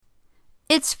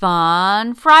It's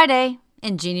Fun Friday,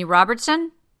 and Jeannie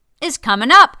Robertson is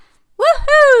coming up.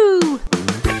 Woohoo!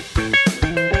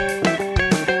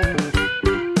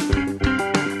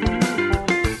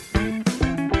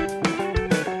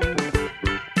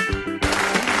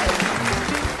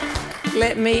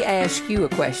 Let me ask you a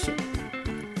question.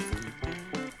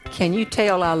 Can you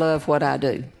tell I love what I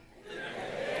do?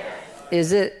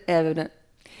 Is it evident?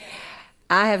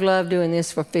 I have loved doing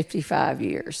this for 55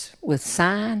 years, with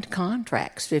signed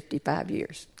contracts, 55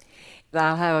 years.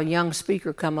 I'll have a young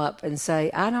speaker come up and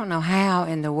say, I don't know how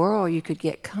in the world you could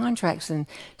get contracts and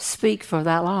speak for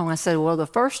that long. I said, well, the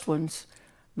first ones,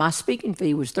 my speaking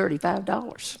fee was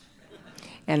 $35.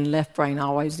 And Left Brain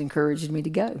always encouraged me to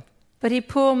go. But he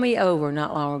pulled me over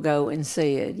not long ago and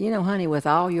said, you know, honey, with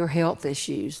all your health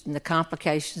issues and the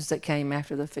complications that came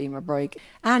after the femur break,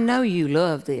 I know you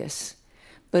love this.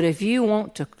 But if you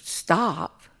want to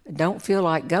stop and don't feel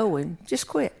like going, just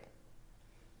quit.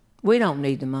 We don't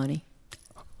need the money.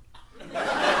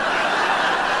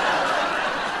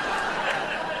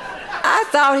 I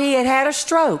thought he had had a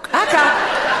stroke. I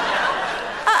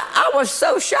was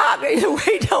so shocked.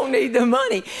 We don't need the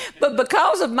money. But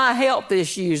because of my health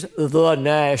issues, the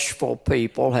Nashville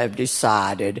people have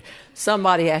decided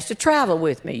somebody has to travel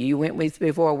with me. You went with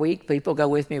me for a week. People go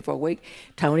with me for a week.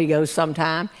 Tony goes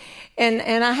sometime.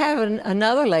 And I have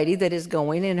another lady that is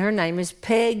going, and her name is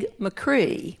Peg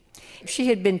McCree. She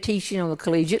had been teaching on the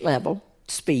collegiate level,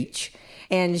 speech,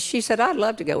 and she said, I'd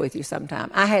love to go with you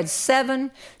sometime. I had 7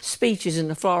 speeches in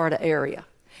the Florida area.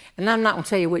 And I'm not going to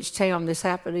tell you which town this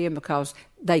happened in because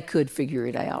they could figure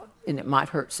it out, and it might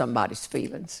hurt somebody's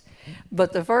feelings.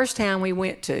 But the first town we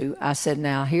went to, I said,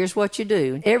 now, here's what you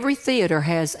do. Every theater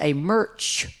has a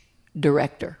merch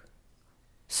director.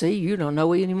 See, you don't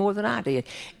know any more than I did.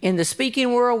 In the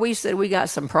speaking world, we said we got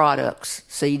some products,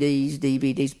 CDs,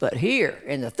 DVDs, but here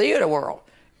in the theater world,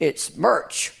 it's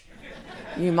merch.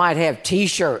 You might have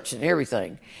T-shirts and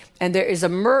everything. And there is a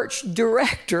merch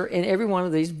director in every one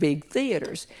of these big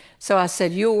theaters. So I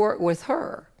said, you'll work with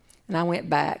her. And I went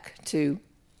back to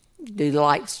do the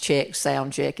lights check,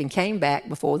 sound check, and came back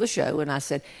before the show. And I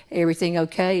said, everything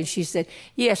okay? And she said,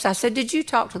 yes. I said, did you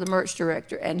talk to the merch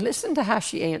director? And listen to how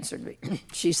she answered me.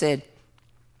 She said,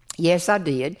 yes, I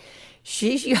did.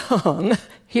 She's young.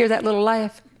 Hear that little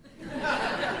laugh?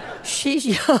 She's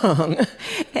young.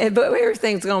 But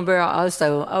everything's going to be all right.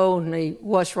 So,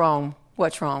 what's wrong?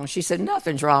 What's wrong? She said,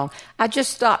 nothing's wrong. I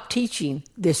just stopped teaching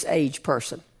this age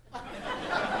person.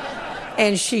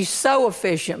 And she's so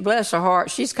efficient, bless her heart.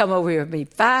 She's come over here with me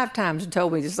 5 times and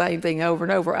told me the same thing over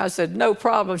and over. I said, no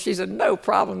problem. She said, no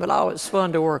problem at all. It's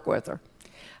fun to work with her.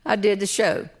 I did the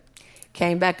show.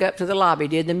 Came back up to the lobby,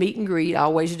 did the meet and greet. I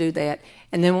always do that.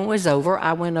 And then when it was over,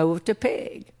 I went over to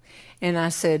Peg. And I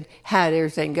said, how'd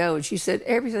everything go? And she said,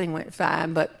 everything went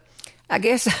fine, but I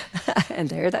guess, and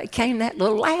there came that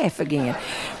little laugh again.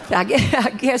 I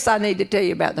guess I need to tell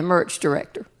you about the merch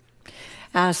director.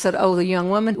 I said, the young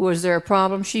woman, was there a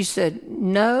problem? She said,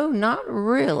 no, not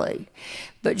really.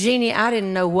 But Jeannie, I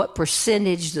didn't know what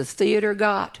percentage the theater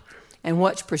got and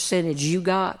what percentage you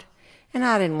got. And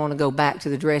I didn't want to go back to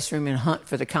the dressing room and hunt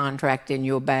for the contract in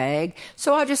your bag.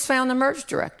 So I just found the merch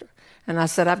director. And I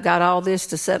said, I've got all this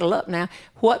to settle up now.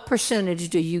 What percentage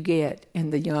do you get?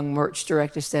 And the young merch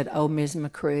director said, Ms.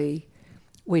 McCree,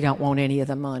 we don't want any of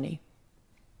the money.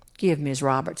 Give Ms.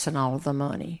 Robertson all of the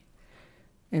money.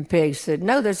 And Peg said,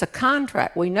 no, there's a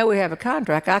contract. We know we have a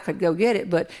contract. I could go get it,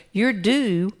 but you're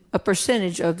due a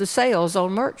percentage of the sales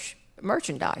on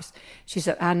merchandise. She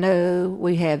said, I know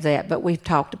we have that, but we've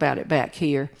talked about it back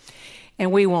here.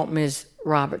 And we want Ms.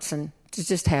 Robertson to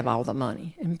just have all the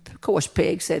money. And, of course,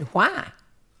 Peg said, why?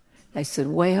 They said,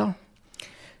 well,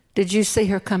 did you see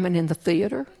her coming in the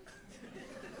theater?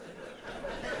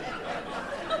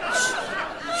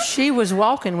 She was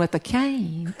walking with a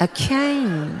cane. A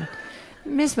cane.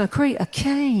 Miss McCree, a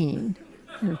cane.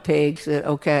 And Peg said,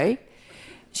 okay.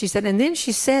 She said, and then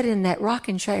she sat in that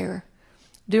rocking chair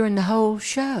during the whole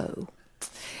show.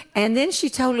 And then she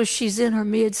told us she's in her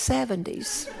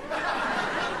mid-70s.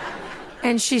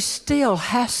 And she still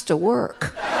has to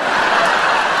work.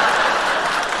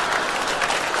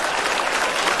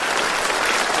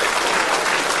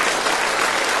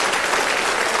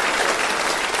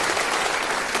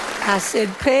 I said,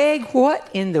 Peg, what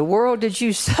in the world did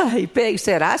you say? Peg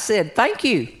said, I said, thank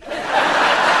you.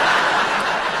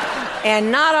 And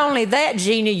not only that,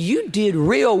 Jeannie, you did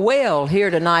real well here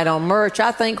tonight on merch.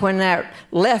 I think when that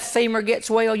left femur gets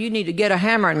well, you need to get a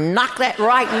hammer and knock that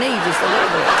right knee just a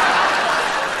little bit.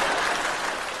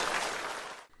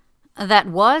 That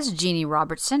was Jeannie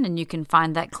Robertson, and you can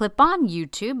find that clip on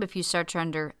YouTube if you search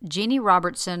under Jeannie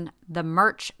Robertson, the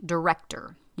Merch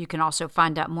Director. You can also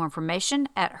find out more information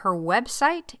at her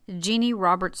website,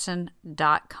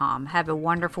 jeannierobertson.com. Have a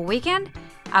wonderful weekend.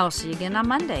 I will see you again on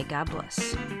Monday. God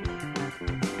bless.